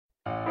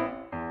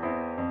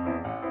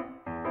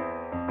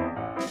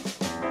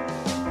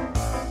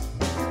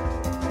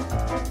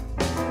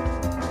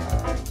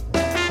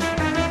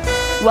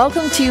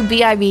Welcome to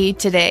BIV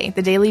Today,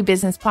 the daily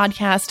business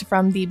podcast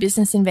from the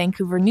Business in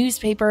Vancouver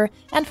newspaper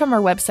and from our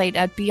website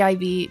at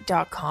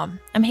biv.com.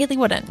 I'm Haley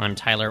Wooden. I'm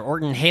Tyler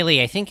Orton. Haley,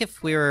 I think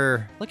if we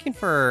were looking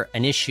for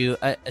an issue,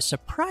 a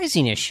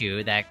surprising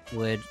issue that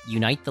would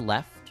unite the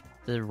left,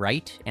 the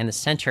right, and the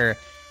center,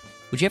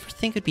 would you ever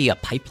think it'd be a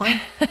pipeline?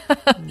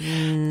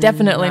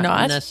 Definitely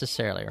not.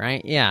 Necessarily,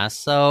 right? Yeah.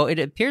 So it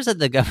appears that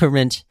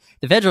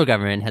the federal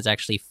government has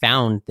actually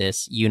found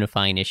this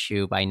unifying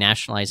issue by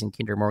nationalizing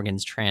Kinder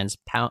Morgan's Trans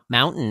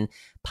Mountain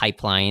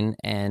pipeline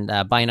and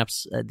buying up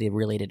the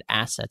related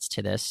assets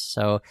to this.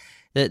 So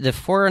the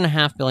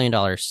 $4.5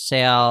 billion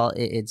sale,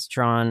 it's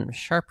drawn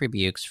sharp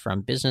rebukes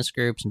from business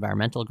groups,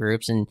 environmental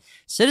groups, and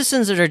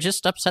citizens that are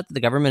just upset that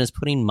the government is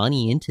putting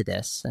money into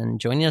this.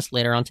 And joining us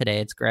later on today,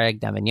 it's Greg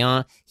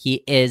Davignon.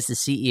 He is the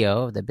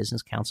CEO of the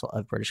Business Council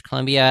of British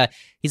Columbia.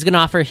 He's going to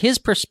offer his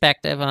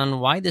perspective on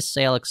why this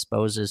sale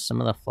exposes some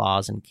of the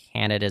flaws in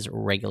Canada's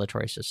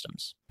regulatory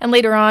systems. And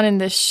later on in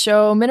this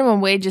show, minimum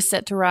wage is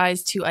set to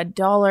rise to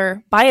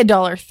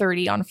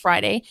 $1.30 on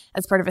Friday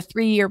as part of a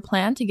 3-year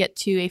plan to get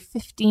to a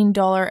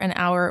 $15 an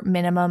hour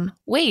minimum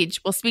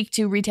wage. We'll speak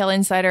to Retail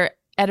Insider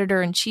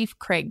Editor-in-Chief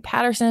Craig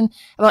Patterson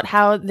about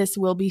how this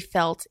will be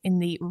felt in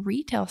the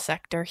retail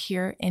sector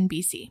here in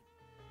BC.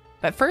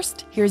 But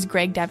first, here's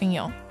Greg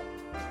Davignon.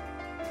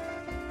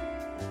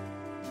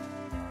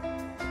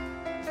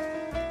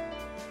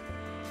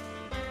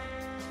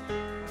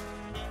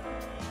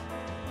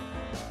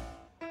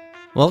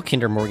 Well,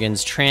 Kinder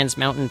Morgan's Trans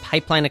Mountain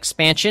pipeline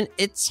expansion,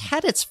 it's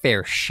had its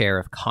fair share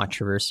of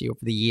controversy over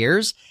the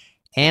years.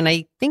 And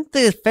I think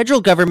the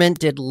federal government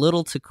did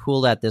little to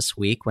cool that this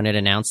week when it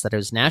announced that it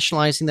was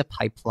nationalizing the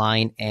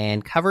pipeline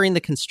and covering the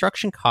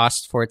construction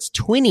costs for its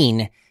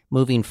twinning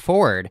moving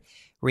forward.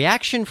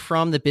 Reaction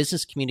from the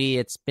business community,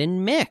 it's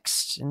been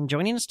mixed. And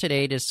joining us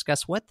today to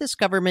discuss what this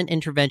government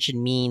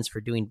intervention means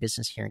for doing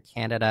business here in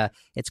Canada,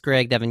 it's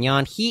Greg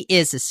Davignon. He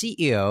is the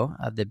CEO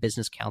of the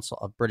Business Council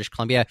of British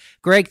Columbia.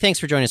 Greg, thanks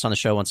for joining us on the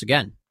show once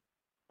again.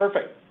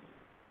 Perfect.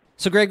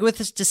 So, Greg, with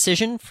this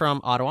decision from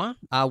Ottawa,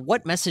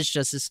 what message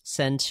does this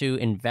send to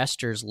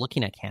investors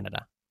looking at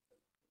Canada?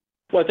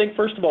 Well, I think,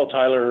 first of all,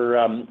 Tyler,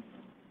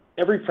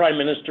 every prime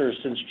minister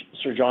since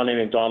Sir John A.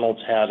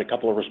 Macdonald's had a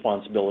couple of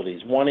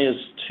responsibilities. One is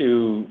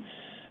to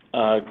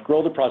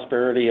grow the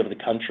prosperity of the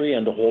country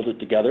and to hold it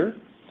together.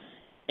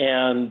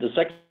 And the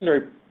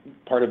secondary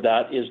part of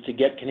that is to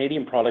get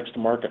Canadian products to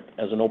market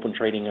as an open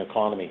trading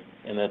economy.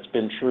 And that's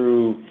been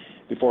true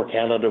before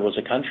Canada was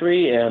a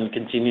country and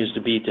continues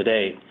to be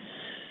today.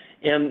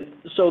 And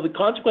so the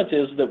consequence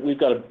is that we've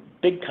got a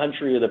big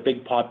country with a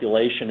big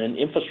population, and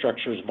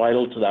infrastructure is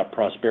vital to that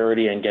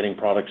prosperity and getting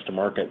products to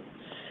market.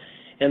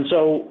 And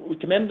so we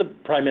commend the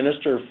Prime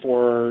Minister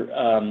for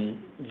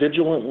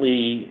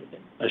vigilantly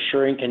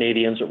assuring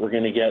Canadians that we're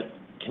going to get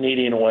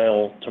Canadian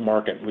oil to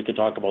market. We could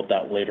talk about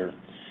that later.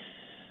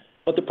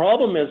 But the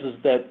problem is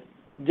that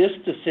this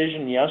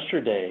decision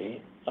yesterday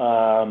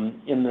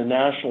in the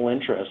national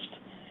interest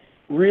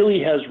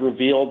really has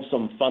revealed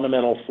some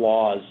fundamental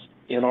flaws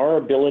in our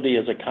ability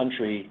as a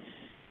country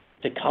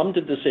to come to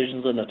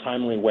decisions in a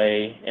timely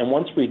way, and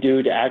once we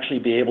do, to actually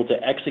be able to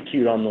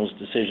execute on those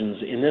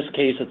decisions. In this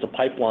case, it's a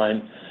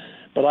pipeline,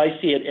 but I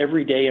see it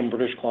every day in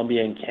British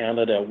Columbia and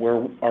Canada,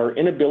 where our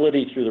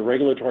inability through the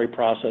regulatory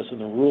process and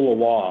the rule of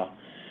law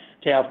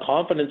to have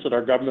confidence that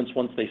our governments,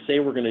 once they say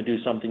we're going to do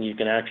something, you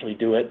can actually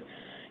do it,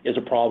 is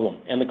a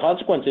problem. And the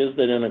consequence is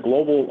that in a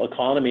global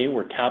economy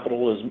where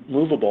capital is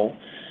movable,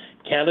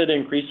 Canada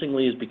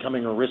increasingly is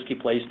becoming a risky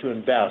place to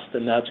invest,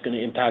 and that's going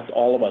to impact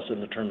all of us in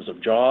the terms of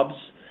jobs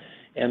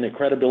and the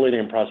credibility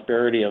and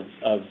prosperity of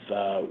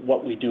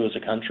what we do as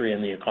a country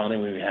and the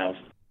economy we have.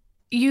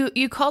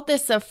 You called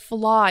this a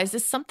flaw. Is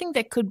this something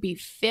that could be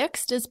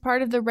fixed as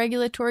part of the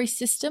regulatory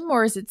system,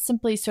 or is it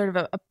simply sort of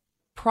a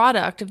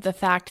product of the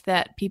fact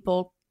that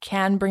people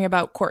can bring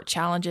about court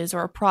challenges,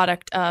 or a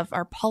product of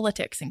our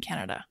politics in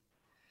Canada?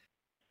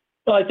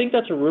 Well, I think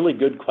that's a really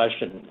good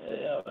question.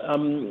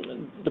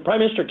 The Prime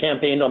Minister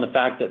campaigned on the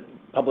fact that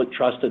public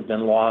trust had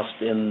been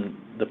lost in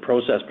the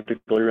process,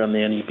 particularly around the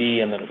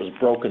NEB, and that it was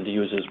broken, to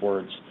use his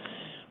words.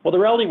 Well, the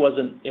reality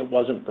it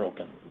wasn't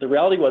broken. The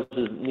reality was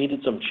it needed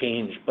some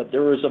change, but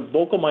there was a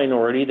vocal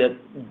minority that,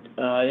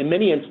 in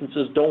many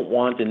instances, don't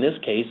want, in this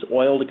case,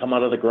 oil to come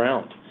out of the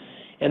ground.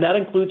 And that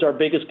includes our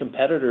biggest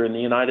competitor in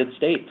the United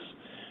States,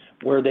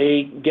 where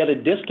they get a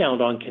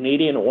discount on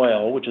Canadian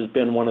oil, which has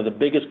been one of the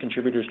biggest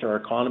contributors to our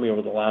economy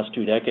over the last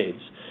 2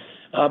 decades,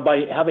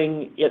 by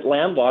having it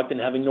landlocked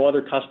and having no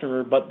other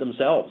customer but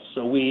themselves.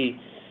 So we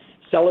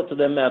sell it to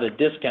them at a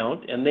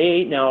discount, and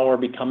they now are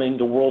becoming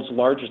the world's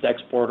largest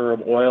exporter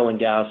of oil and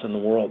gas in the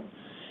world.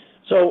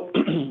 So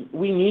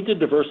we need to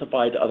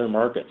diversify to other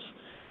markets.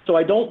 So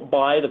I don't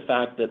buy the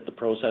fact that the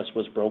process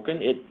was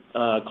broken.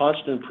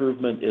 Constant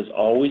improvement is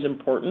always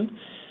important.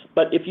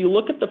 But if you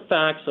look at the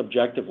facts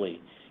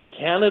objectively,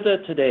 Canada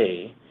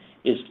today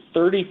is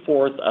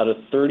 34th out of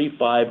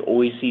 35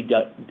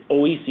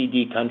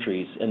 OECD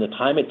countries in the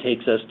time it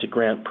takes us to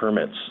grant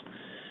permits.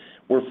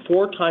 We're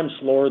 4 times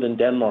slower than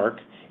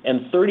Denmark,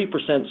 and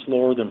 30%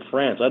 slower than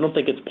France. I don't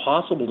think it's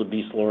possible to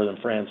be slower than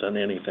France on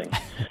anything.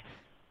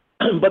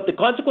 But the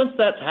consequence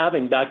that's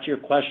having, back to your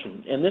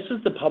question, and this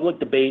is the public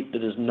debate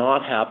that is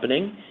not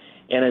happening,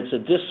 and it's a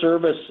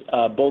disservice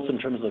both in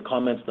terms of the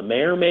comments the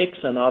mayor makes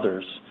and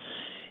others,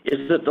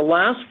 is that the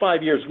last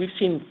 5 years we've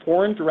seen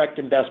foreign direct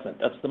investment.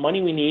 That's the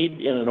money we need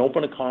in an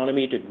open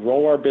economy to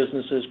grow our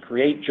businesses,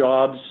 create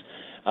jobs,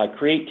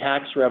 create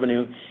tax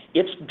revenue.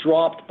 It's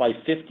dropped by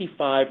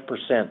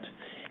 55%.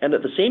 And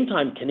at the same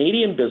time,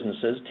 Canadian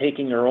businesses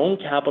taking their own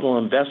capital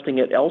and investing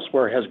it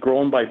elsewhere has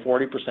grown by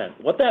 40%.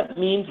 What that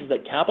means is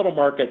that capital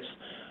markets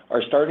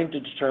are starting to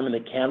determine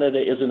that Canada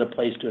isn't a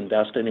place to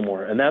invest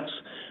anymore. And that's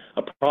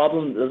a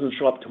problem that doesn't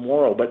show up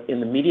tomorrow, but in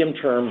the medium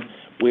term,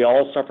 we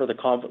all suffer the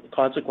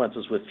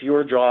consequences with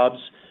fewer jobs,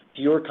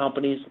 fewer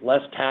companies,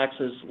 less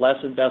taxes, less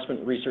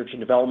investment in research and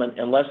development,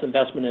 and less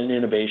investment in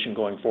innovation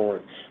going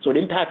forward. So it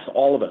impacts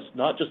all of us,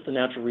 not just the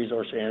natural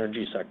resource and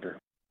energy sector.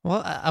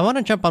 Well, I want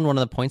to jump on one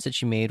of the points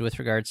that you made with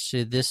regards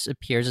to this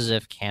appears as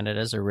if Canada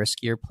is a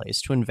riskier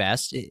place to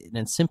invest, and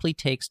it simply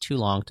takes too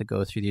long to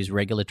go through these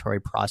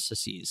regulatory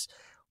processes.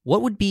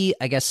 What would be,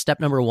 I guess, step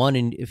number one,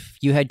 and if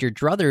you had your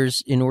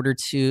druthers, in order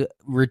to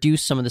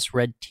reduce some of this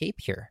red tape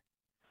here?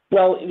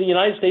 Well, the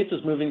United States is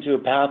moving to a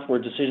path where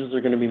decisions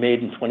are going to be made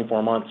in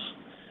 24 months.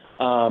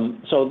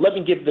 So let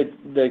me give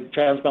the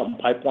Trans Mountain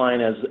Pipeline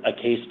as a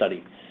case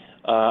study.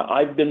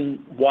 I've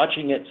been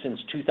watching it since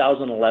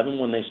 2011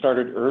 when they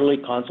started early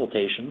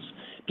consultations.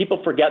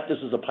 People forget this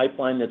is a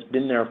pipeline that's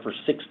been there for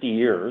 60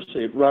 years.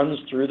 It runs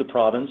through the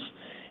province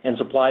and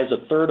supplies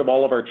a third of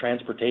all of our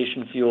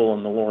transportation fuel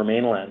in the Lower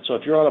Mainland. So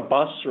if you're on a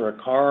bus or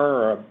a car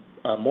or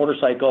a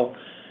motorcycle,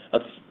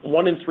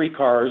 1 in 3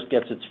 cars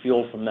gets its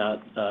fuel from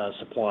that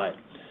supply.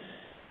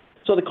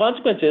 So the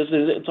consequence is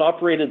it's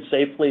operated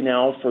safely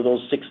now for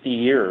those 60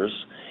 years.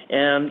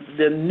 And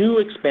the new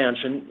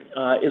expansion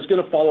is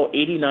going to follow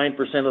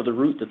 89% of the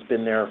route that's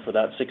been there for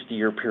that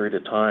 60-year period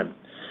of time.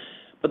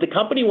 But the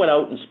company went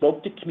out and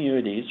spoke to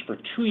communities for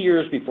 2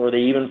 years before they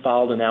even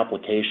filed an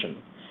application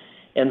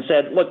and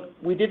said, look,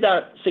 we did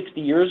that 60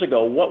 years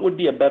ago. What would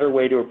be a better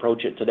way to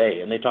approach it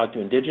today? And they talked to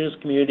Indigenous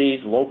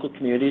communities, local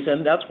communities,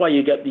 and that's why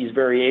you get these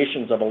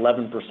variations of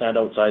 11%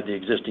 outside the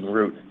existing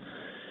route.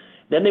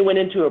 Then they went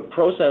into a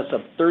process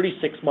of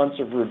 36 months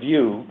of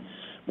review,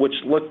 which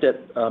looked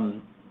at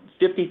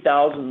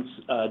 50,000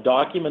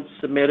 documents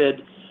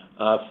submitted,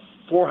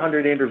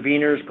 400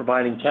 interveners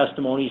providing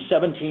testimony,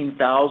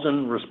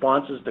 17,000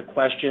 responses to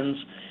questions,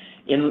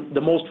 in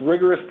the most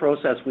rigorous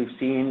process we've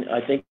seen,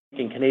 I think,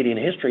 in Canadian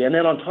history. And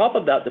then on top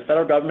of that, the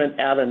federal government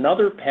added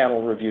another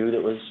panel review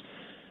that was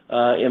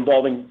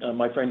involving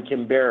my friend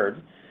Kim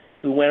Baird,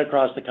 who went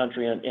across the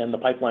country and the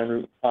pipeline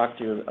route, talked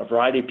to a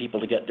variety of people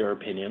to get their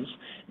opinions.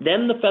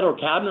 Then the federal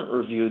cabinet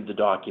reviewed the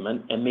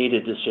document and made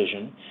a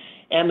decision.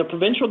 And the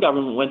provincial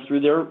government went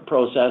through their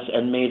process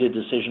and made a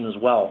decision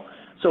as well.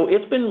 So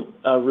it's been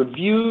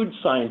reviewed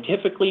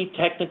scientifically,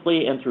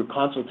 technically, and through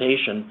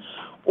consultation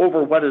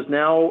over what is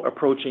now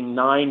approaching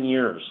 9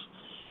 years.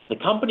 The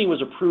company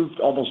was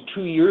approved almost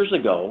 2 years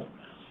ago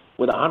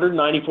with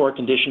 194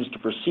 conditions to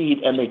proceed,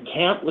 and they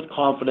can't with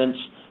confidence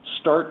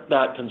start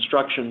that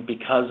construction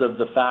because of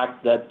the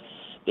fact that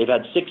they've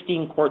had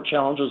 16 court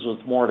challenges with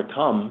more to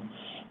come.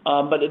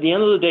 But at the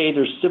end of the day,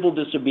 there's civil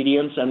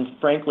disobedience and,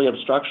 frankly,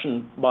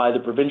 obstruction by the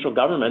provincial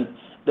government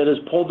that has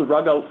pulled the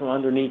rug out from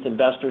underneath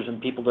investors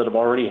and people that have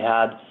already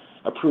had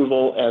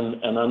approval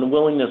and an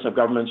unwillingness of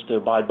governments to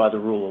abide by the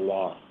rule of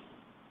law.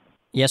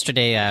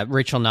 Yesterday,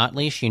 Rachel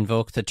Notley, she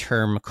invoked the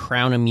term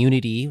crown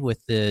immunity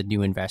with the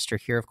new investor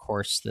here, of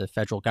course, the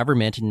federal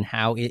government, and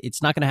how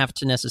it's not going to have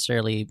to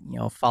necessarily,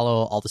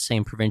 follow all the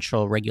same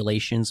provincial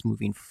regulations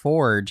moving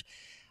forward.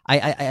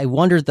 I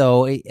wonder,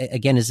 though,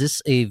 again, is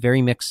this a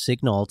very mixed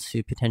signal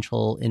to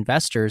potential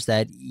investors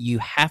that you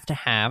have to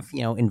have,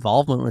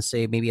 involvement with,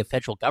 say, maybe a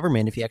federal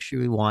government if you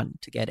actually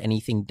want to get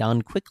anything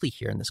done quickly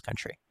here in this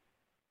country?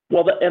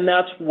 Well, and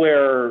that's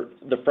where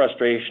the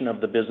frustration of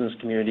the business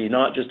community,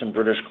 not just in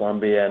British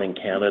Columbia and in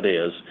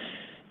Canada, is.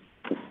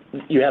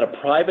 You had a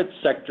private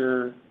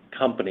sector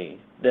company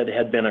that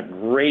had been a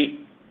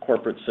great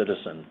corporate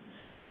citizen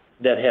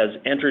that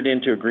has entered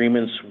into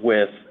agreements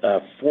with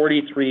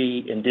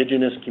 43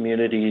 Indigenous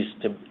communities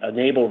to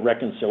enable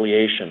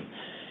reconciliation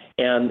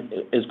and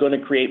is going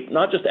to create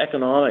not just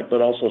economic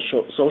but also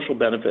social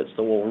benefits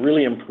that will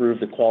really improve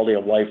the quality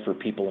of life for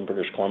people in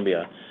British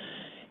Columbia.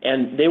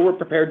 And they were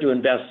prepared to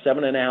invest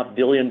 $7.5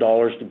 billion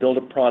to build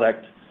a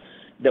product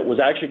that was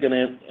actually going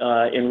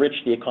to enrich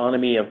the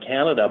economy of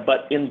Canada,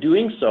 but in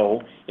doing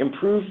so,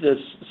 improve the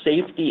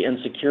safety and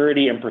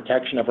security and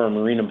protection of our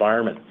marine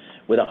environment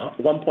with a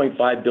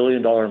 $1.5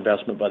 billion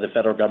investment by the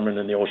federal government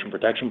in the Ocean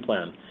Protection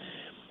Plan.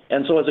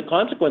 And so as a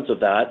consequence of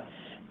that,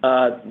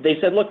 they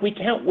said, look, we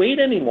can't wait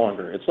any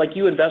longer. It's like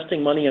you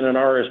investing money in an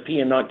RSP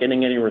and not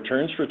getting any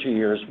returns for 2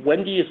 years.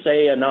 When do you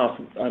say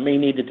enough? I may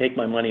need to take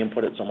my money and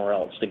put it somewhere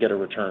else to get a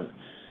return.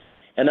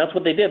 And that's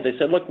what they did. They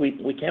said, look,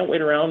 we can't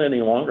wait around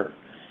any longer.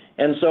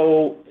 And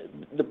so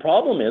the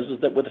problem is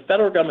that with the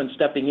federal government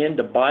stepping in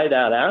to buy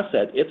that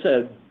asset, it's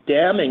a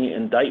damning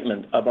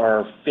indictment of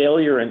our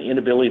failure and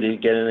inability to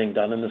get anything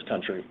done in this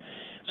country.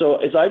 So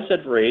as I've said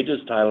for ages,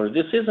 Tyler,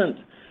 this isn't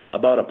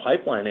about a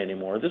pipeline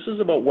anymore. This is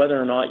about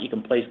whether or not you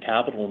can place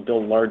capital and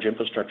build large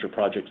infrastructure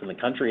projects in the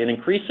country. And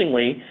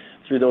increasingly,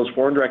 through those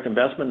foreign direct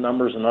investment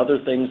numbers and other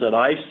things that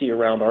I see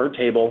around our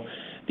table,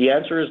 the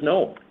answer is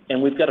no.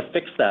 And we've got to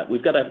fix that.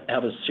 We've got to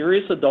have a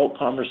serious adult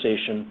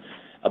conversation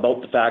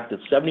about the fact that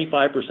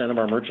 75% of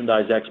our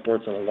merchandise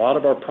exports and a lot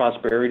of our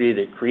prosperity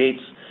that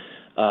creates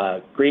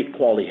great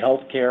quality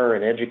health care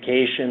and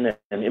education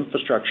and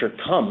infrastructure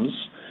comes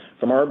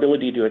from our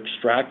ability to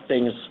extract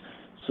things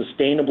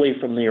sustainably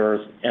from the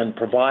earth and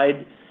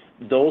provide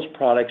those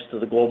products to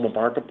the global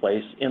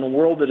marketplace in a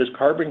world that is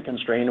carbon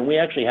constrained, and we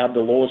actually have the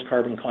lowest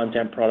carbon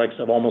content products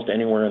of almost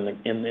anywhere in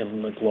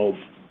the globe.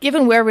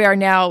 Given where we are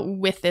now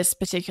with this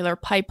particular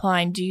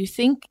pipeline, do you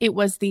think it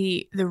was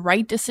the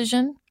right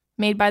decision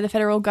made by the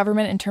federal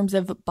government in terms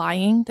of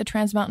buying the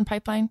Trans Mountain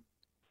Pipeline?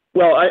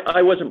 Well,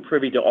 I wasn't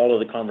privy to all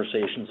of the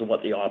conversations and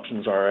what the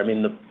options are. I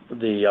mean,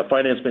 the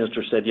finance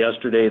minister said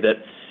yesterday that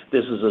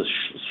this is a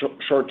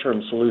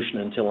short-term solution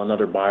until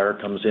another buyer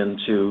comes in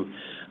to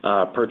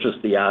purchase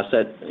the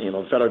asset. You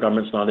know, the federal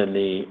government's not in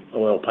the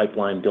oil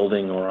pipeline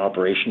building or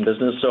operation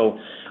business, so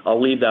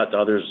I'll leave that to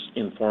others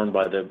informed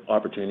by the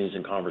opportunities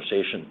and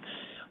conversation.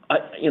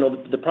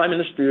 The Prime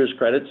Minister, to his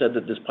credit, said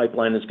that this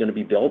pipeline is going to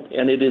be built,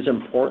 and it is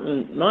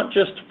important not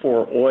just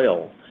for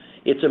oil.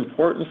 It's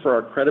important for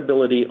our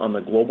credibility on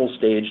the global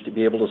stage to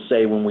be able to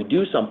say when we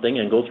do something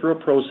and go through a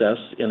process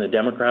in a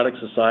democratic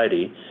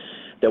society,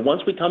 that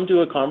once we come to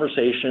a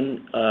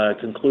conversation,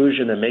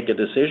 conclusion, and make a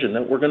decision,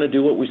 that we're going to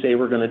do what we say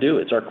we're going to do.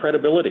 It's our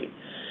credibility.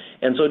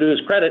 And so to his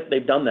credit,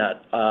 they've done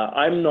that.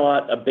 I'm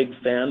not a big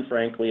fan,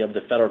 frankly, of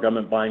the federal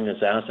government buying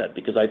this asset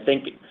because I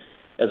think,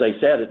 as I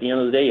said, at the end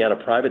of the day, you had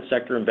a private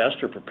sector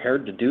investor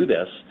prepared to do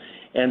this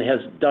and has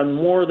done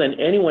more than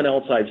anyone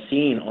else I've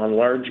seen on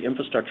large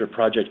infrastructure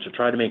projects to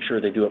try to make sure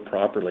they do it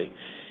properly.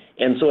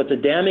 And so it's a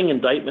damning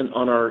indictment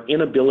on our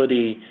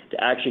inability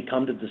to actually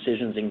come to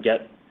decisions and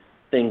get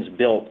things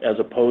built as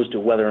opposed to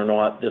whether or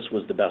not this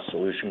was the best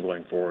solution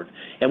going forward.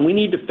 And we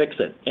need to fix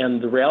it.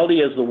 And the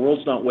reality is the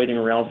world's not waiting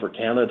around for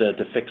Canada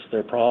to fix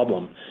their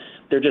problem.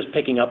 They're just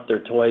picking up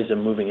their toys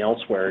and moving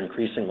elsewhere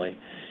increasingly.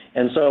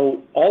 And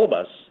so all of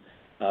us,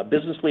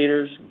 business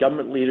leaders,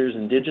 government leaders,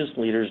 Indigenous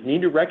leaders,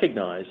 need to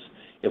recognize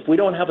if we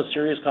don't have a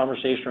serious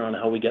conversation around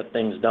how we get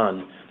things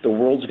done, the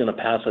world's going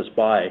to pass us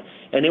by.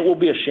 And it will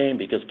be a shame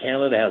because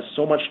Canada has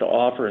so much to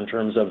offer in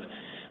terms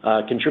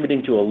of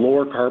contributing to a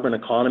lower carbon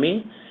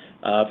economy.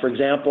 For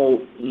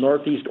example,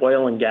 Northeast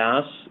Oil and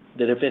Gas,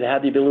 that if it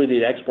had the ability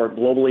to export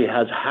globally,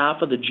 has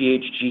half of the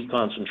GHG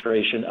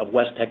concentration of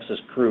West Texas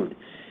crude.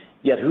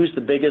 Yet who's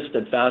the biggest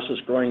and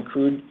fastest growing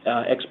crude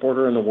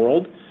exporter in the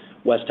world?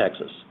 West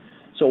Texas.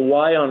 So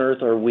why on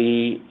earth are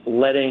we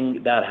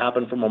letting that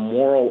happen from a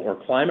moral or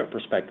climate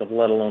perspective,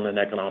 let alone an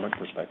economic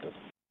perspective?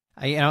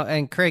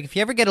 And Craig, if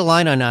you ever get a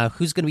line on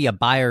who's going to be a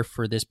buyer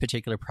for this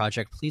particular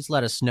project, please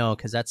let us know,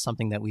 because that's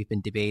something that we've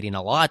been debating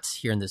a lot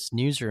here in this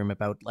newsroom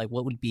about, like,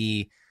 what would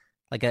be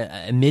like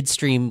a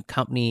midstream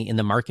company in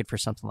the market for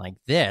something like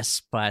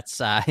this. But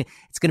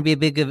it's going to be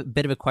a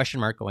bit of a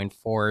question mark going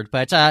forward.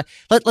 But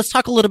let's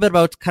talk a little bit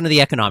about kind of the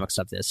economics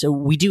of this. So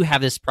we do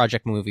have this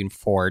project moving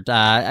forward.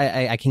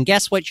 I can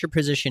guess what your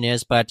position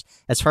is, but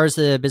as far as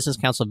the Business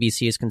Council of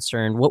BC is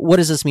concerned, what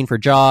does this mean for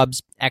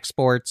jobs,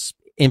 exports,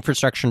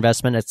 infrastructure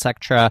investment,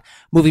 etc.,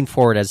 moving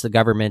forward as the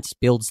government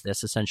builds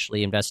this,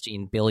 essentially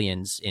investing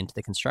billions into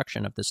the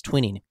construction of this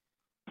twinning?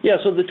 Yeah,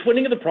 so the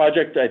twinning of the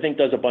project, I think,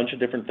 does a bunch of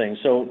different things.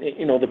 So,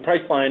 the price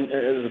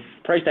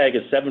tag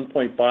is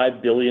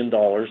 $7.5 billion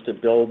to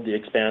build the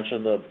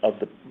expansion of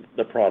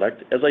the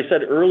product. As I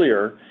said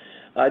earlier,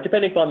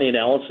 depending upon the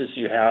analysis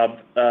you have,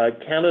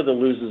 Canada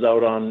loses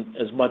out on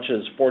as much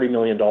as $40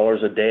 million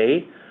a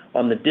day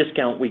on the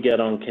discount we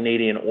get on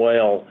Canadian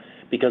oil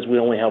because we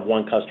only have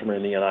one customer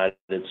in the United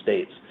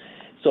States.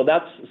 So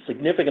that's a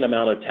significant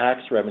amount of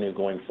tax revenue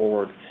going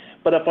forward.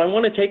 But if I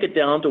want to take it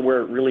down to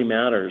where it really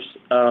matters,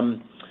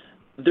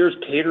 there's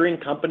catering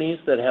companies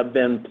that have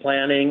been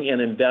planning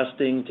and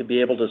investing to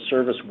be able to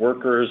service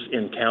workers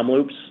in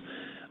Kamloops,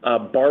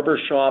 barber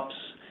shops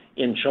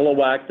in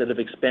Chilliwack that have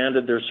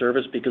expanded their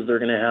service because they're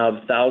going to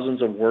have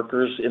thousands of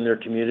workers in their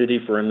community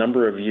for a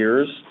number of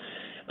years.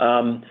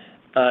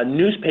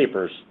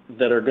 Newspapers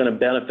that are going to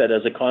benefit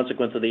as a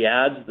consequence of the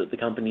ads that the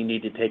company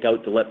need to take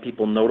out to let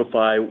people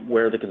notify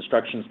where the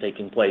construction is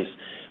taking place.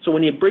 So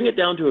when you bring it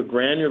down to a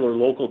granular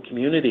local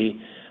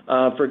community,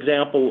 for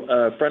example,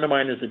 a friend of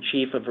mine is the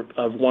chief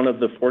of one of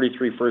the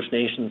 43 First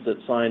Nations that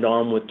signed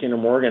on with Kinder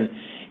Morgan.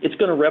 It's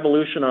going to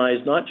revolutionize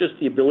not just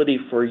the ability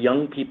for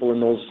young people in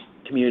those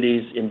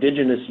communities,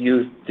 Indigenous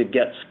youth, to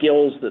get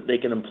skills that they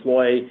can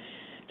employ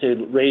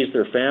to raise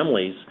their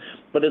families,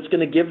 but it's going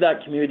to give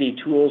that community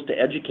tools to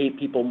educate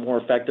people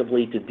more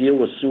effectively, to deal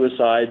with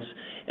suicides,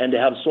 and to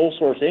have sole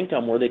source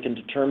income where they can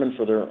determine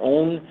for their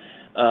own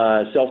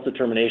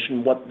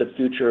self-determination what the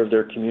future of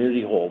their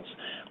community holds.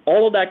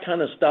 All of that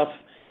kind of stuff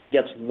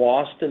gets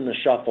lost in the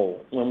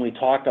shuffle when we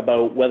talk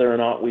about whether or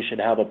not we should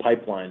have a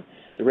pipeline.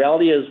 The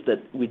reality is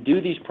that we do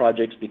these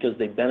projects because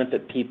they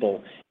benefit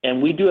people,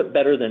 and we do it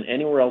better than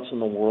anywhere else in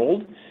the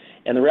world.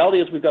 And the reality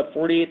is we've got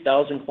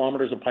 48,000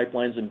 kilometers of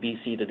pipelines in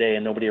BC today,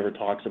 and nobody ever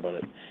talks about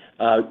it.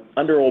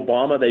 Under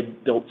Obama, they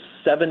built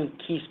 7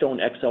 Keystone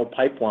XL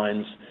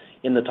pipelines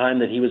in the time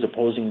that he was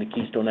opposing the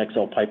Keystone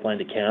XL pipeline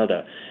to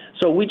Canada.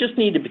 So we just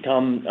need to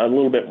become a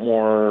little bit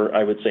more,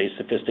 I would say,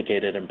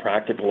 sophisticated and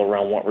practical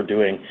around what we're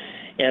doing.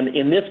 And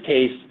in this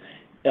case,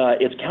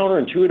 it's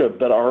counterintuitive,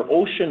 but our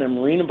ocean and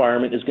marine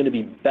environment is going to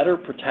be better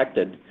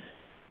protected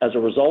as a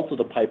result of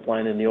the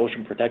pipeline and the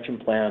Ocean Protection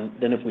Plan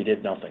than if we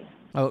did nothing.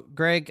 Oh,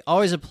 Greg,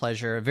 always a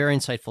pleasure. Very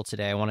insightful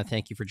today. I want to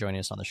thank you for joining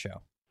us on the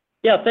show.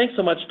 Yeah, thanks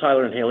so much,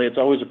 Tyler and Haley. It's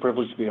always a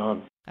privilege to be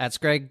on. That's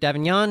Greg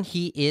Davignon.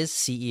 He is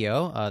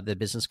CEO of the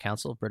Business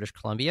Council of British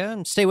Columbia.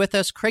 And stay with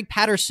us, Craig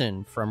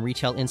Patterson from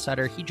Retail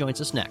Insider. He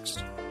joins us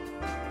next.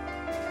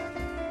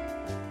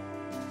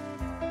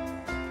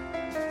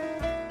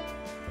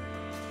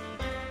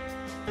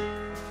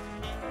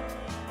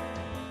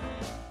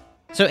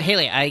 So,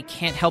 Haley, I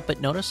can't help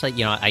but notice,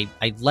 I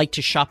like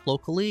to shop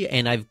locally,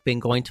 and I've been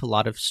going to a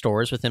lot of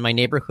stores within my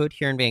neighborhood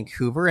here in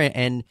Vancouver,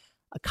 and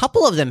a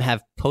couple of them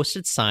have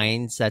posted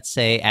signs that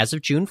say, as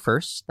of June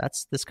 1st,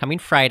 that's this coming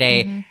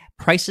Friday,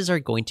 prices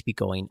are going to be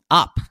going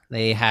up.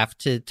 They have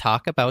to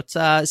talk about,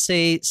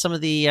 say, some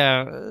of the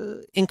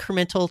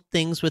incremental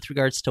things with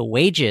regards to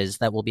wages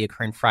that will be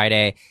occurring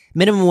Friday.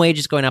 Minimum wage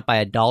is going up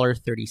by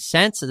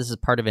 $1.30. So this is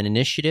part of an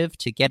initiative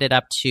to get it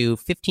up to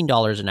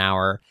 $15 an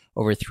hour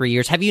over 3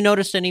 years. Have you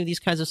noticed any of these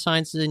kinds of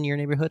signs in your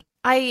neighborhood?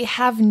 I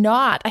have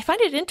not. I find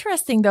it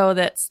interesting, though,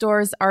 that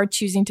stores are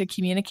choosing to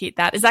communicate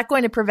that. Is that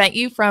going to prevent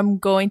you from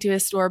going to a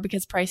store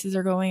because prices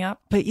are going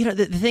up? But,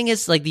 the thing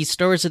is, like, these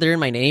stores that are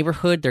in my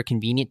neighborhood, they're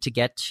convenient to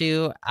get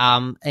to.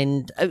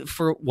 And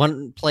for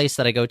one place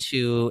that I go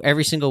to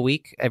every single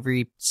week,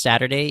 every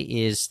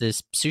Saturday, is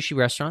this sushi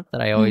restaurant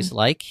that I always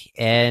like.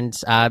 And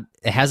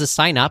it has a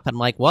sign up. I'm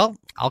like, well,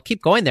 I'll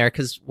keep going there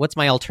because what's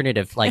my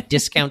alternative? Like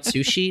discount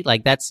sushi?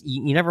 Like that's,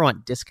 you never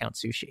want discount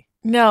sushi.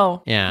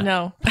 No. Yeah.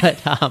 No.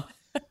 But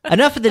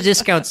enough of the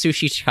discount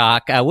sushi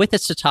talk. With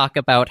us to talk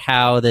about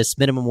how this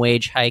minimum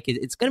wage hike,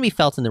 it's going to be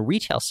felt in the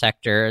retail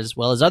sector as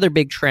well as other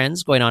big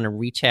trends going on in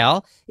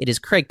retail. It is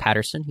Craig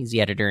Patterson. He's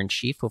the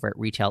editor-in-chief over at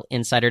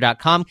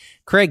retailinsider.com.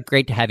 Craig,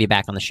 great to have you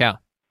back on the show.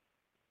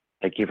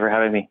 Thank you for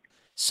having me.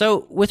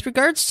 So with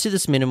regards to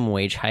this minimum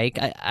wage hike,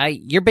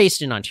 you're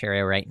based in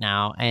Ontario right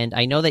now, and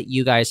I know that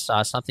you guys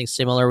saw something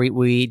similar.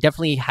 We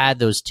definitely had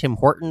those Tim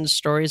Hortons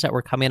stories that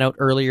were coming out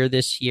earlier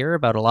this year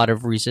about a lot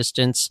of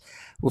resistance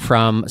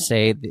from,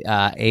 say,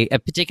 a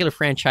particular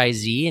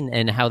franchisee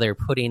and how they're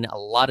putting a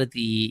lot of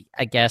the,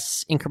 I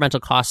guess,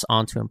 incremental costs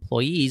onto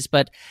employees.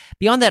 But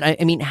beyond that,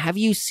 I mean, have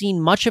you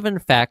seen much of an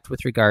effect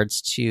with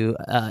regards to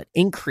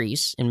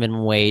increase in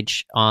minimum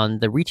wage on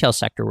the retail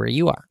sector where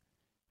you are?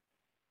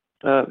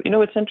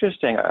 It's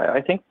interesting. I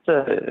think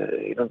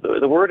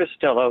the word is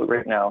still out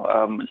right now.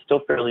 It's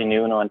still fairly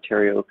new in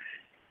Ontario.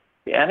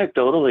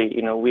 Anecdotally,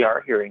 we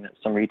are hearing that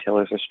some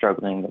retailers are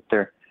struggling, that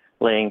they're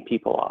laying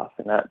people off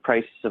and that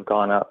prices have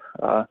gone up.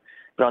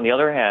 But on the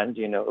other hand,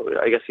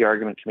 I guess the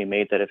argument can be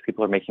made that if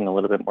people are making a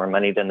little bit more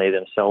money, then they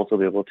themselves will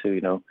be able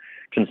to,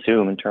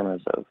 consume in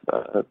terms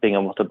of being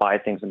able to buy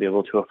things and be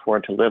able to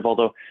afford to live.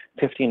 Although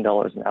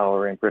 $15 an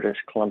hour in British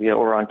Columbia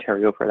or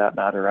Ontario, for that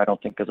matter, I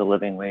don't think is a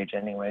living wage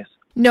anyways.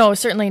 No,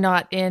 certainly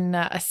not in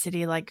a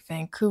city like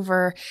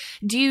Vancouver.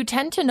 Do you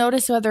tend to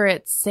notice whether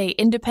it's, say,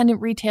 independent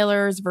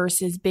retailers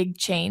versus big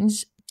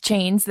chains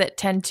that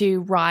tend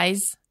to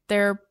raise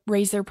their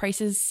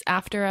prices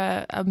after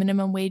a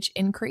minimum wage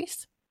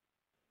increase?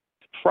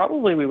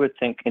 Probably we would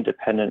think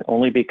independent,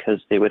 only because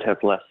they would have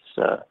less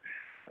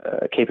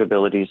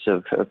capabilities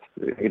of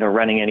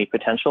running any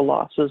potential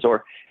losses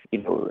or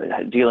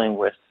dealing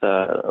with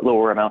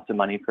lower amounts of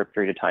money for a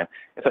period of time.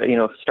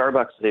 If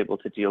Starbucks is able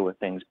to deal with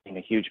things being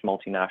a huge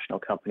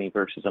multinational company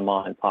versus a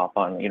mom and pop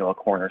on a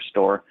corner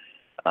store,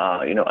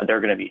 they're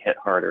going to be hit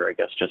harder, I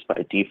guess, just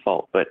by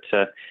default. But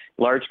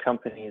large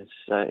companies,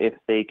 if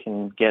they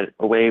can get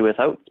away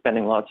without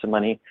spending lots of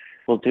money,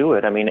 will do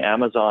it. I mean,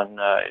 Amazon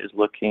is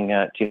looking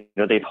at,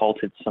 they've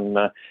halted some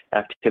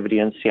activity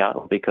in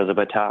Seattle because of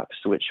a tax,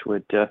 which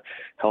would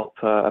help,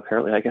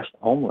 apparently, I guess, the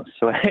homeless.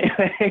 So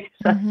anyway,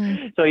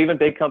 so even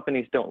big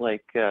companies don't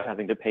like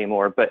having to pay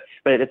more, but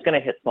it's going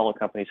to hit smaller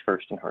companies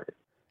first and harder.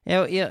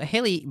 Yeah,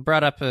 Haley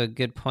brought up a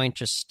good point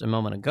just a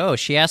moment ago.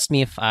 She asked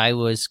me if I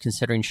was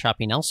considering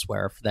shopping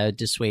elsewhere, if that would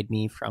dissuade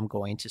me from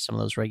going to some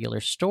of those regular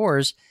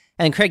stores.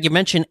 And Craig, you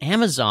mentioned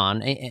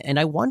Amazon, and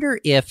I wonder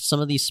if some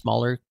of these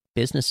smaller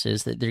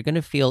businesses that they're going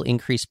to feel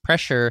increased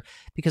pressure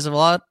because of a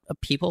lot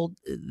of people,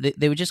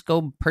 they would just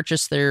go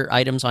purchase their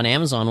items on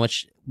Amazon,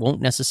 which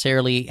won't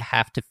necessarily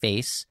have to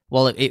face,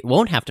 it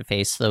won't have to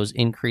face those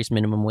increased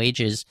minimum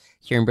wages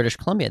here in British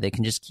Columbia. They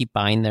can just keep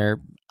buying their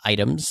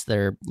items,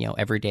 their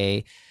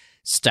everyday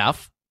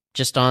stuff,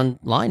 just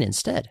online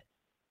instead.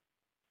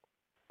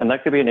 And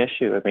that could be an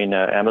issue. I mean,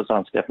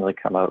 Amazon's definitely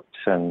come out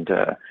and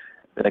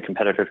been a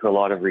competitor to a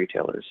lot of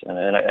retailers,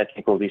 and I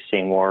think we'll be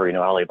seeing more,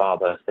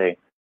 Alibaba, they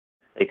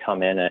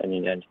come in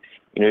and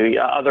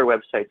other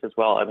websites as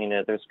well. I mean,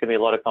 there's going to be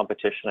a lot of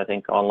competition, I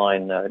think,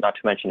 online, not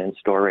to mention in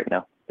store right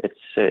now.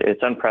 It's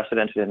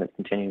unprecedented and it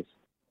continues.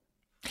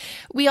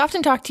 We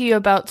often talk to you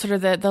about sort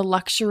of the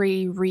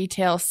luxury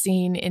retail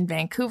scene in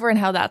Vancouver and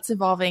how that's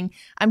evolving.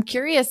 I'm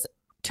curious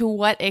to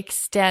what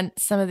extent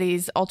some of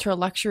these ultra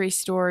luxury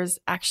stores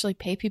actually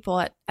pay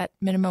people at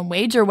minimum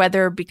wage, or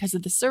whether because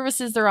of the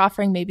services they're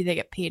offering, maybe they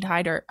get paid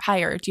higher.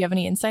 Do you have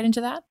any insight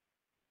into that?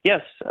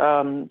 Yes,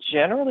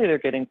 generally they're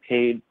getting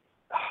paid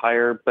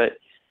higher, but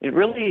it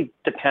really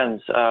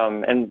depends.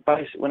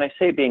 When I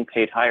say being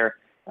paid higher,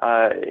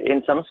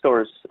 in some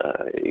stores,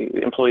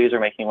 employees are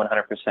making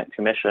 100%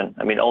 commission.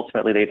 I mean,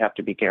 ultimately they'd have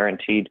to be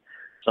guaranteed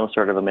some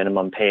sort of a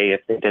minimum pay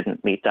if they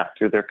didn't meet that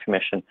through their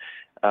commission.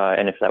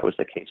 And if that was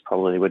the case,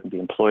 probably they wouldn't be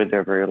employed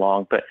there very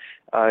long. But,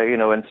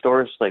 in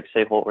stores like,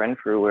 say, Holt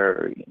Renfrew,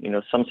 where,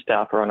 some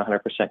staff are on 100%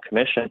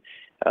 commission,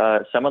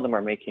 some of them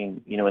are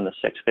making, in the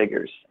six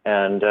figures.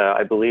 And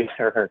I believe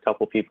there are a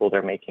couple people that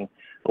are making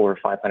over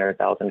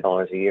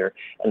 $500,000 a year.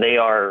 And they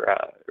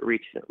are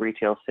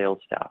retail sales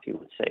staff, you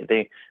would say.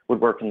 They would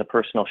work in the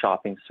personal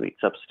shopping suites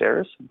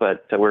upstairs,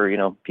 but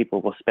where,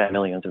 people will spend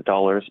millions of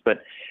dollars. But,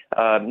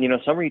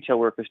 some retail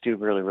workers do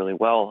really, really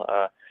well.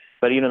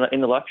 But,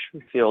 in the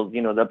luxury field,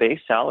 the base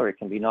salary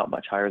can be not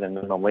much higher than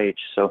minimum wage.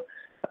 So,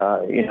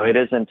 it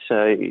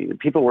isn't,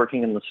 people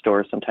working in the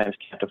stores sometimes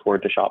can't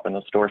afford to shop in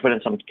the stores, but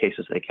in some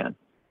cases they can.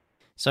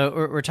 So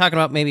we're talking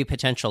about maybe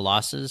potential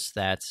losses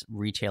that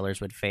retailers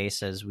would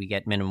face as we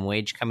get minimum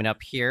wage coming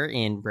up here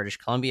in British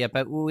Columbia.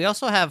 But we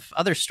also have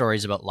other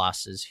stories about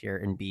losses here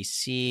in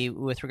BC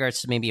with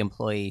regards to maybe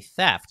employee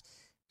theft.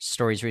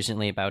 Stories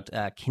recently about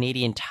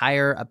Canadian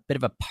Tire, a bit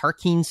of a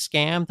parking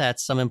scam that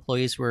some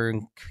employees were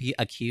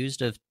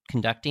accused of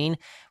conducting.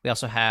 We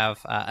also have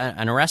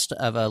an arrest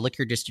of a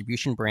liquor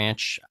distribution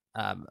branch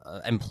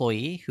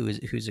employee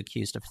who's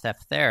accused of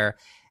theft there.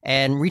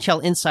 And Retail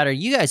Insider,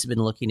 you guys have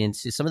been looking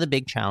into some of the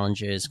big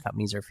challenges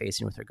companies are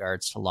facing with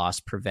regards to loss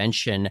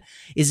prevention.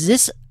 Is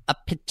this a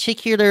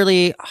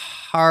particularly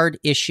hard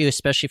issue,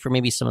 especially for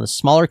maybe some of the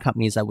smaller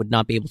companies that would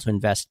not be able to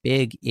invest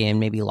big in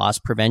maybe loss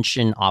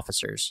prevention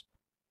officers?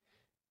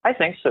 I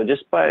think so,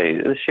 just by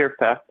the sheer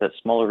fact that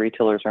smaller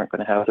retailers aren't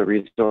going to have the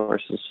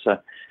resources,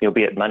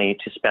 be it money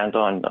to spend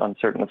on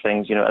certain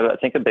things. I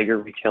think a bigger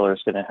retailer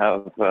is going to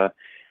have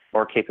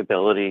more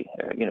capability.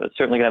 It's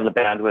certainly going to have the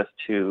bandwidth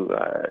to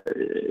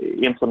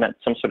implement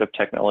some sort of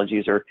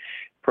technologies or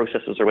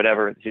processes or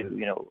whatever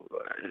to,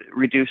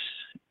 reduce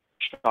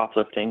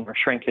shoplifting or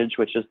shrinkage,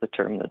 which is the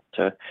term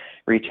that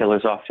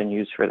retailers often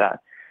use for that.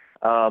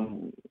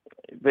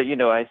 But,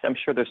 I'm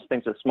sure there's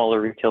things that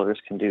smaller retailers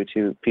can do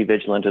to be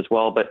vigilant as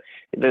well. But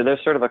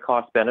there's sort of a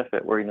cost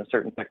benefit where,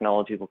 certain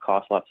technology will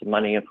cost lots of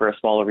money. And for a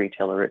smaller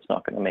retailer, it's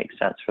not going to make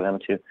sense for them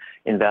to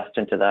invest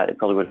into that. It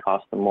probably would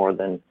cost them more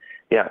than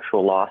the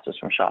actual losses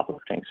from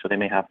shoplifting. So they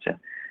may have to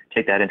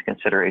take that into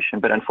consideration.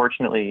 But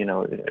unfortunately,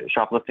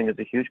 shoplifting is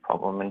a huge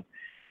problem. And,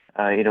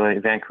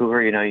 in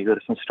Vancouver, you go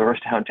to some stores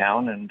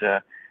downtown and,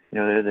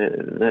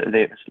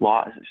 the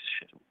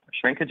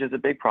shrinkage is a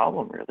big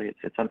problem, really.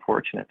 It's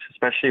unfortunate,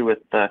 especially with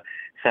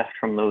theft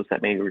from those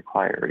that may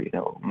require,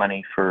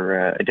 money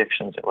for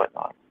addictions and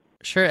whatnot.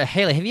 Sure.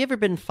 Haley, have you ever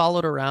been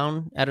followed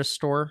around at a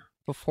store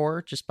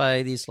before just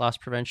by these loss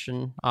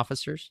prevention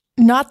officers?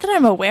 Not that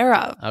I'm aware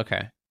of.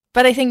 Okay.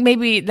 But I think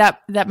maybe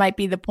that might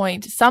be the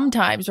point.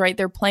 Sometimes, right,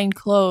 they're plain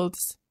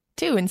clothes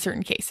too in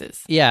certain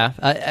cases. Yeah.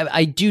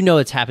 I do know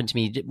it's happened to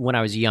me when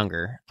I was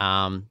younger,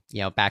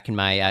 back in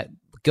my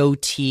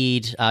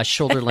goateed,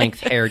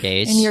 shoulder-length hair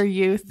days. In your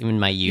youth. In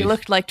my youth. You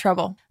looked like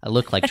trouble. I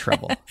looked like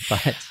trouble.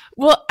 But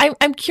well,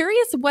 I'm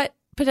curious what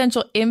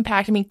potential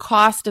impact,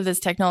 cost of this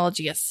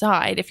technology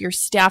aside, if you're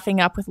staffing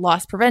up with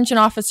loss prevention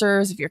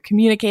officers, if you're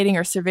communicating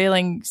or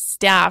surveilling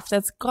staff,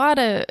 that's got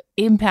to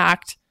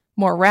impact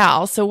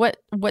morale. So what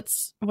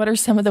are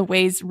some of the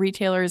ways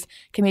retailers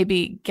can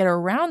maybe get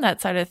around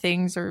that side of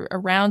things, or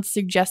around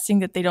suggesting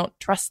that they don't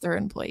trust their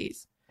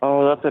employees?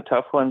 Oh, that's a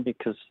tough one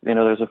because,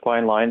 there's a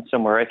fine line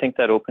somewhere. I think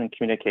that open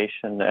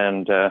communication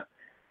and,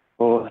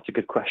 that's a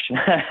good question.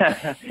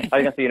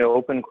 I guess,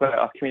 open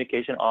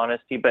communication,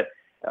 honesty, but,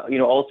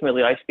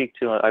 ultimately I speak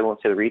to, I won't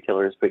say the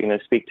retailers, but,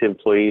 speak to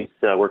employees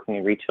working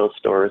in retail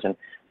stores, and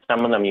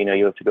some of them,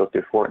 you have to go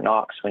through Fort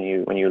Knox when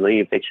you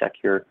leave. They check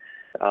your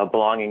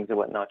belongings and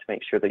whatnot to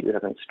make sure that you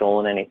haven't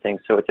stolen anything.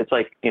 So it's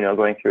like,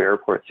 going through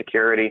airport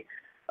security.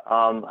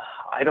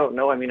 I don't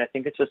know. I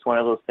think it's just one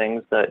of those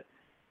things that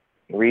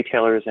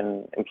retailers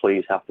and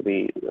employees have to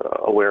be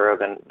aware of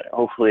and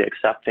hopefully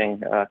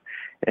accepting.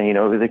 And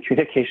the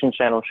communication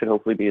channel should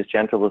hopefully be as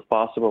gentle as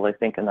possible, I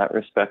think, in that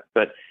respect.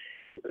 But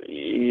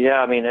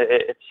yeah,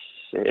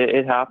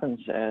 it happens.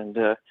 And,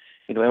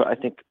 I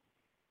think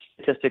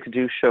statistics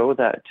do show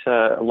that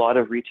a lot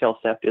of retail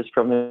theft is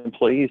from the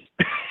employees.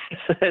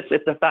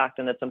 It's a fact,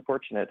 and it's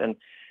unfortunate. And,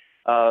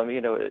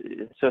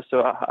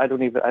 so I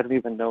don't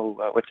even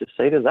know what to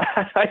say to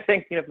that. I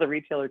think, if the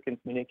retailer can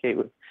communicate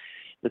with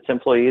its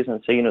employees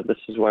and say, this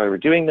is why we're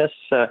doing this.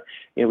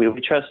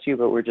 We trust you,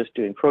 but we're just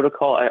doing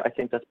protocol. I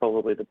think that's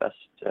probably the best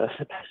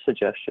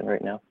suggestion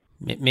right now.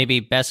 Maybe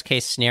best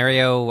case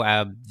scenario,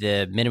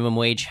 the minimum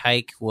wage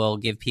hike will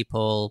give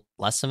people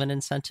less of an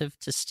incentive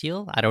to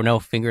steal. I don't know,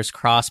 fingers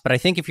crossed. But I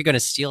think if you're going to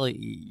steal,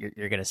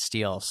 you're going to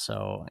steal.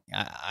 So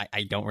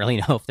I don't really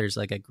know if there's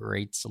like a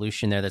great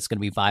solution there that's going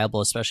to be viable,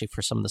 especially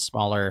for some of the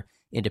smaller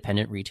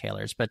independent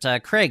retailers.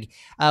 But Craig,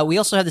 we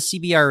also have the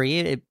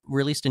CBRE. It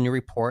released a new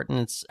report, and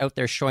it's out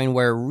there showing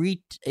where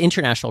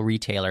international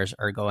retailers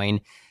are going.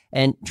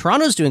 And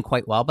Toronto's doing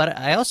quite well, but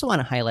I also want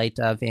to highlight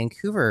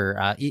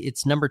Vancouver.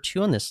 It's number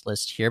 2 on this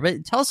list here.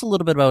 But tell us a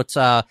little bit about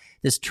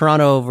this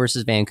Toronto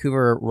versus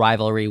Vancouver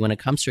rivalry when it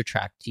comes to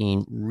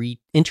attracting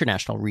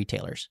international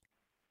retailers.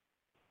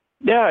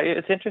 Yeah,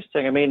 it's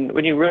interesting. I mean,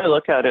 when you really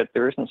look at it,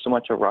 there isn't so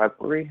much a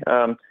rivalry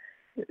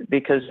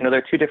because,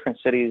 they're 2 different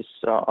cities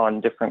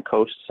on different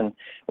coasts. And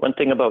one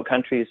thing about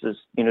countries is,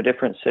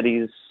 different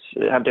cities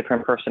have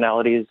different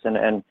personalities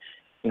and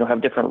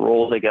have different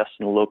roles, I guess,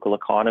 in the local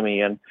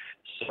economy. And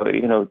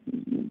so,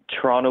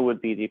 Toronto would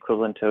be the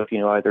equivalent of,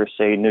 either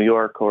say New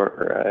York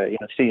or,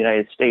 the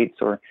United States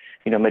or,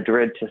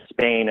 Madrid to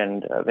Spain,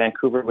 and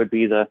Vancouver would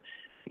be the,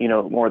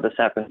 more the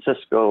San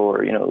Francisco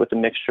or, with a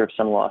mixture of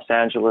some Los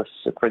Angeles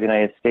for the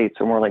United States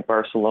or more like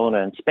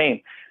Barcelona and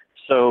Spain.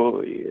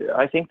 So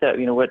I think that,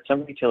 what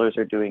some retailers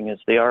are doing is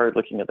they are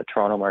looking at the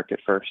Toronto market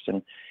first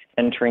and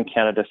entering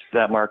Canada through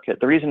that market.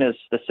 The reason is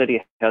the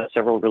city has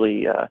several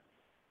really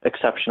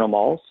exceptional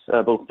malls,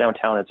 both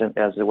downtown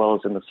as well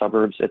as in the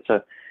suburbs. It's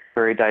a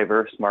very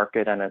diverse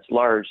market and it's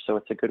large, so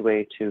it's a good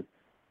way to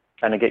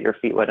kind of get your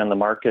feet wet in the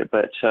market.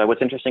 But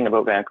what's interesting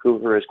about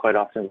Vancouver is quite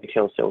often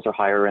retail sales are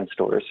higher in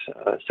stores,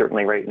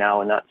 certainly right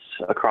now, and that's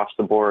across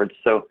the board.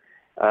 So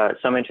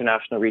some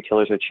international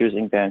retailers are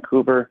choosing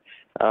Vancouver.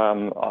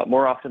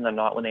 More often than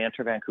not, when they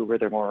enter Vancouver,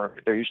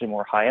 they're usually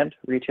more high-end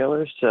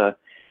retailers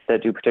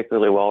that do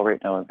particularly well right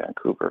now in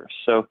Vancouver.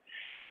 So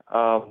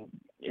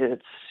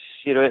it's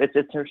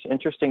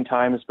interesting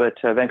times, but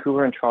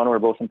Vancouver and Toronto are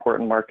both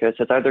important markets.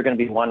 It's either going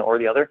to be one or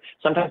the other.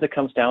 Sometimes it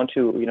comes down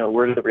to,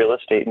 where did the real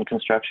estate and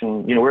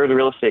construction, where did the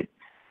real estate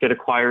get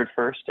acquired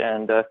first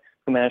and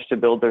who managed to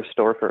build their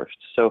store first.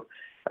 So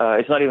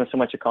it's not even so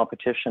much a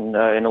competition.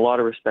 In a lot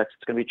of respects,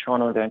 it's going to be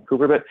Toronto and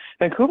Vancouver. But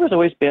Vancouver's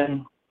always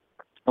been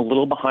a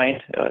little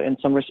behind in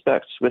some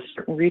respects with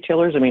certain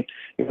retailers. I mean,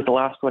 it was the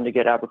last one to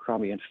get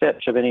Abercrombie and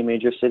Fitch of any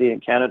major city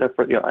in Canada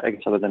for, I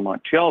guess other than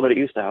Montreal, but it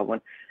used to have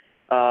one.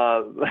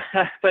 But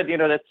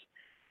that's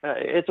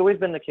it's always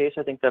been the case.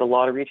 I think that a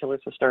lot of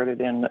retailers have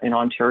started in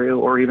Ontario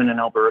or even in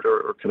Alberta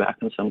or Quebec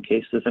in some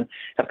cases and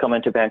have come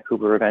into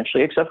Vancouver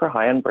eventually, except for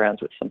high-end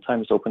brands, which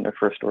sometimes open their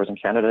first stores in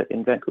Canada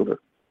in Vancouver.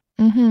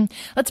 Mm-hmm.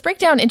 Let's break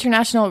down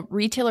international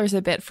retailers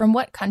a bit. From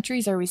what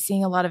countries are we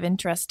seeing a lot of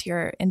interest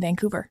here in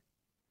Vancouver?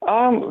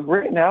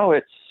 Right now,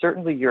 it's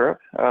certainly Europe.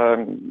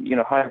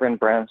 Higher-end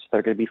brands that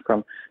are going to be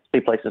from,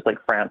 say, places like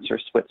France or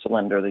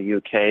Switzerland or the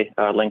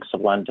UK. Lynx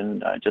of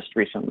London just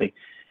recently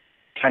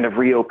kind of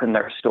reopened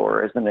their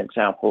store as an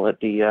example at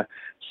the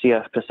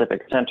CF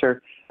Pacific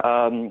Center.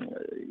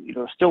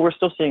 We're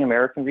still seeing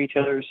American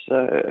retailers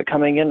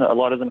coming in. A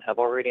lot of them have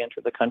already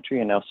entered the country,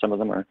 and now some of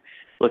them are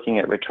looking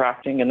at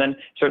retracting. And then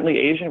certainly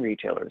Asian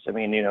retailers. I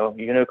mean,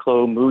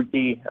 Uniqlo,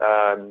 Muji,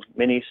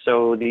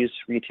 Miniso, these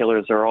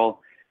retailers are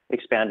all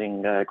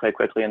expanding quite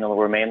quickly in the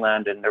Lower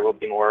Mainland, and there will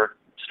be more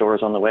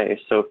stores on the way.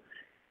 So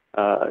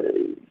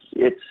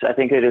I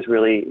think it is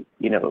really,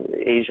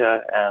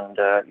 Asia and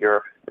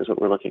Europe is what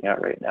we're looking at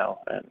right now.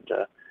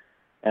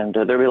 And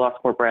there'll be lots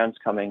more brands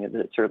coming.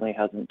 It certainly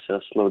hasn't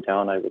slowed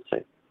down, I would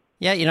say.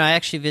 Yeah, I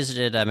actually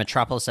visited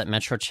Metropolis at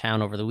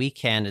Metrotown over the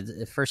weekend. It's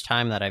the first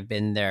time that I've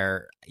been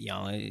there,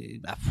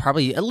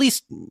 probably at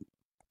least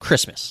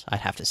Christmas,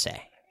 I'd have to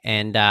say.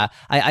 And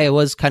I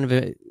was kind of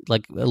a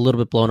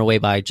little bit blown away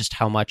by just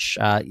how much,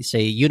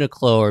 say,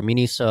 Uniqlo or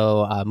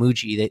Miniso,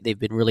 Muji, they've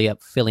been really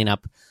filling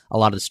up a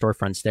lot of the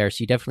storefronts there.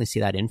 So you definitely see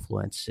that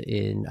influence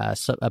in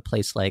a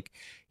place like,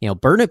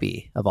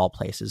 Burnaby, of all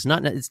places.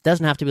 It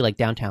doesn't have to be like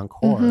downtown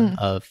core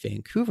of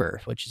Vancouver,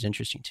 which is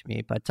interesting to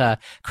me. But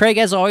Craig,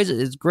 as always,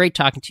 it's great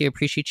talking to you.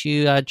 Appreciate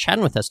you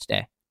chatting with us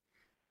today.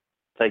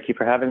 Thank you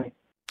for having me.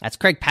 That's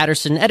Craig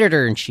Patterson,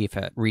 editor-in-chief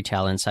at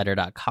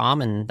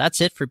retailinsider.com. And that's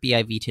it for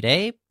BIV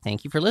today.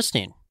 Thank you for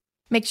listening.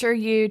 Make sure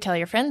you tell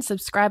your friends,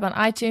 subscribe on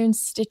iTunes,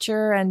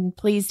 Stitcher, and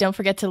please don't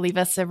forget to leave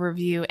us a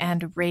review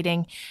and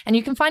rating. And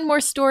you can find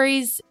more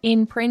stories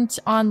in print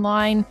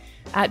online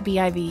at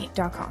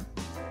BIV.com.